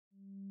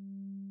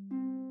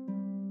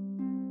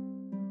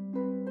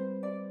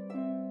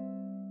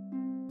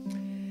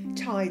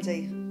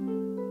Tidy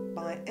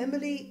by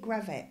Emily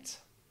Gravett.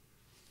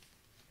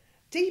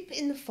 Deep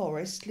in the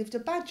forest lived a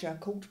badger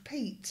called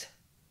Pete,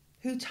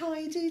 who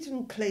tidied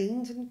and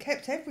cleaned and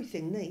kept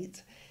everything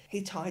neat.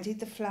 He tidied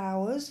the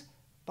flowers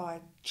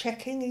by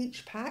checking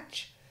each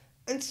patch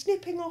and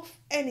snipping off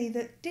any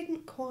that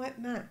didn't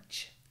quite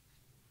match.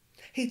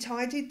 He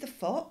tidied the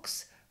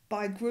fox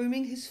by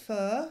grooming his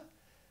fur.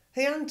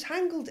 He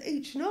untangled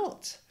each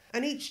knot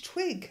and each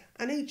twig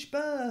and each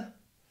burr.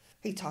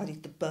 He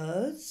tidied the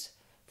birds,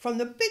 from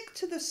the big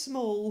to the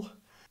small,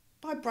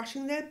 by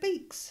brushing their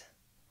beaks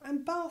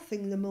and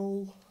bathing them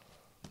all.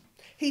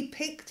 He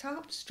picked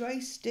up stray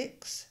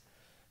sticks,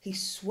 he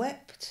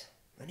swept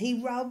and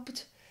he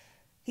rubbed,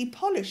 he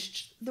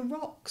polished the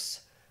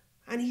rocks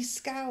and he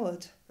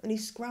scoured and he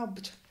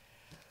scrubbed.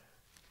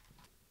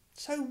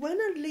 So when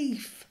a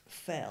leaf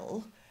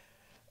fell,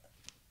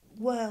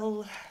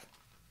 well,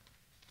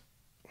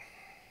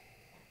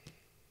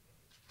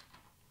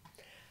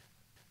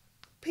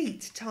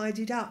 Pete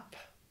tidied up,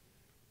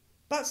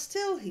 but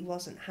still he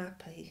wasn't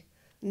happy.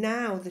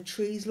 Now the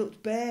trees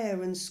looked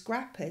bare and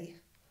scrappy.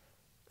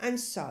 And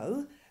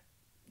so,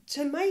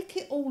 to make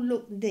it all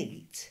look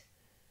neat,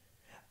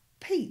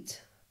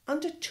 Pete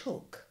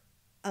undertook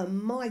a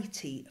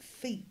mighty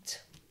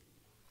feat.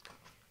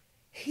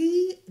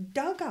 He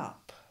dug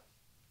up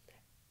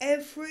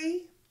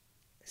every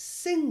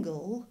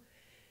single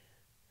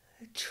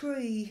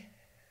tree.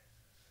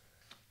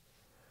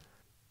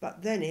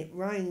 But then it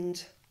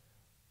rained.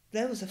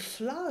 There was a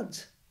flood.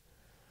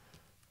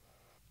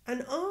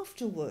 And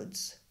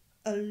afterwards,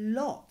 a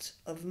lot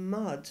of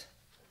mud.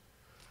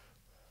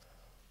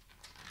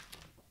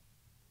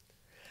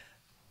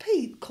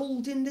 Pete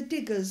called in the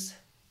diggers,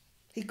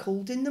 he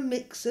called in the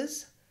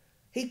mixers,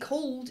 he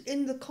called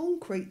in the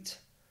concrete,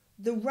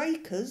 the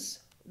rakers,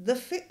 the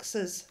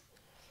fixers.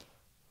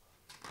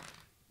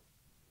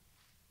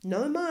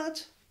 No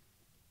mud,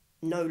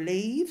 no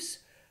leaves,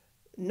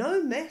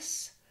 no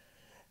mess,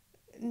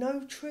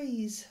 no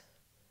trees.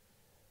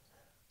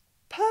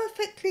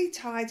 Perfectly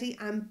tidy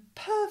and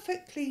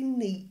perfectly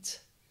neat.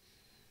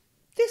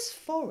 This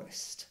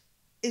forest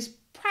is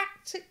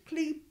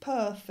practically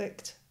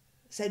perfect,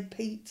 said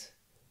Pete.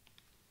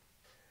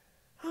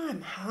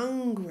 I'm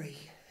hungry,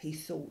 he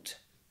thought.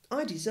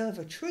 I deserve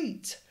a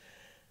treat.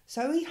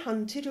 So he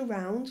hunted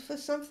around for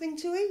something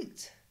to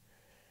eat.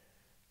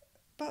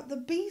 But the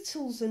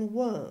beetles and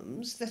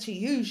worms that he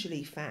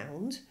usually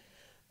found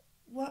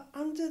were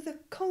under the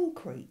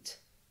concrete,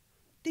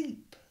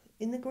 deep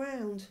in the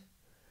ground.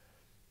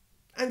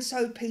 And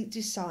so Pete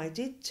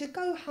decided to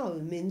go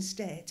home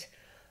instead.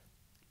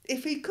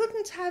 If he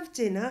couldn't have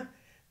dinner,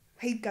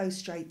 he'd go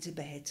straight to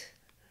bed.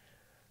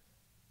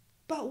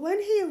 But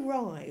when he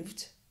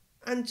arrived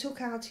and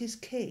took out his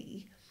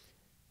key,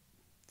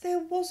 there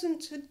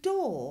wasn't a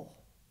door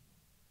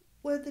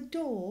where the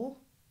door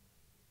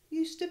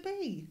used to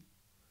be.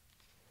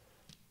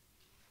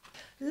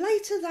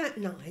 Later that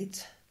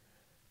night,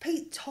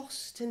 Pete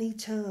tossed and he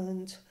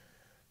turned.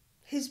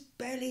 His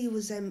belly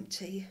was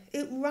empty.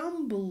 It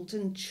rumbled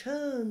and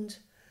churned.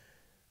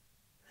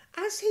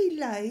 As he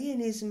lay in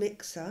his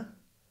mixer,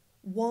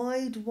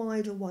 wide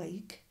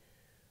awake,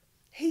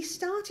 he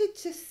started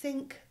to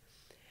think,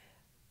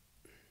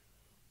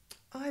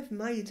 I've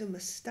made a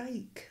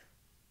mistake.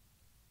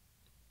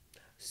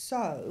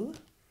 So,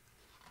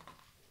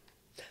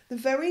 the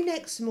very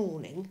next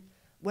morning,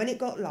 when it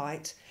got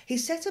light, he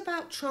set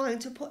about trying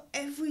to put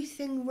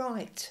everything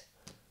right.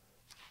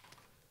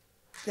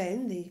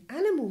 Then the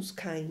animals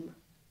came,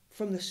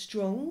 from the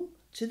strong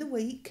to the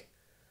weak,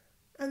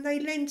 and they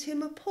lent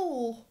him a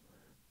paw,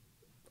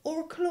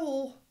 or a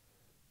claw,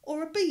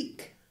 or a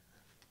beak.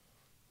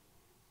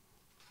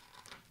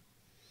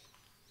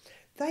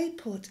 They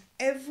put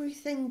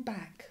everything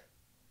back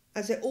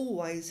as it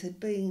always had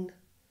been,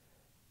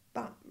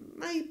 but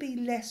maybe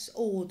less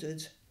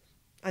ordered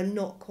and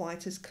not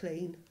quite as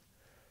clean.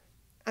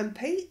 And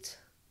Pete?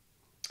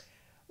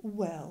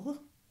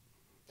 Well,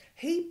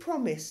 he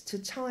promised to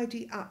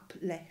tidy up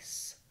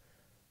less,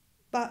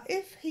 but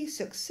if he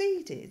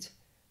succeeded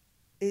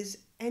is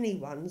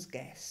anyone's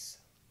guess.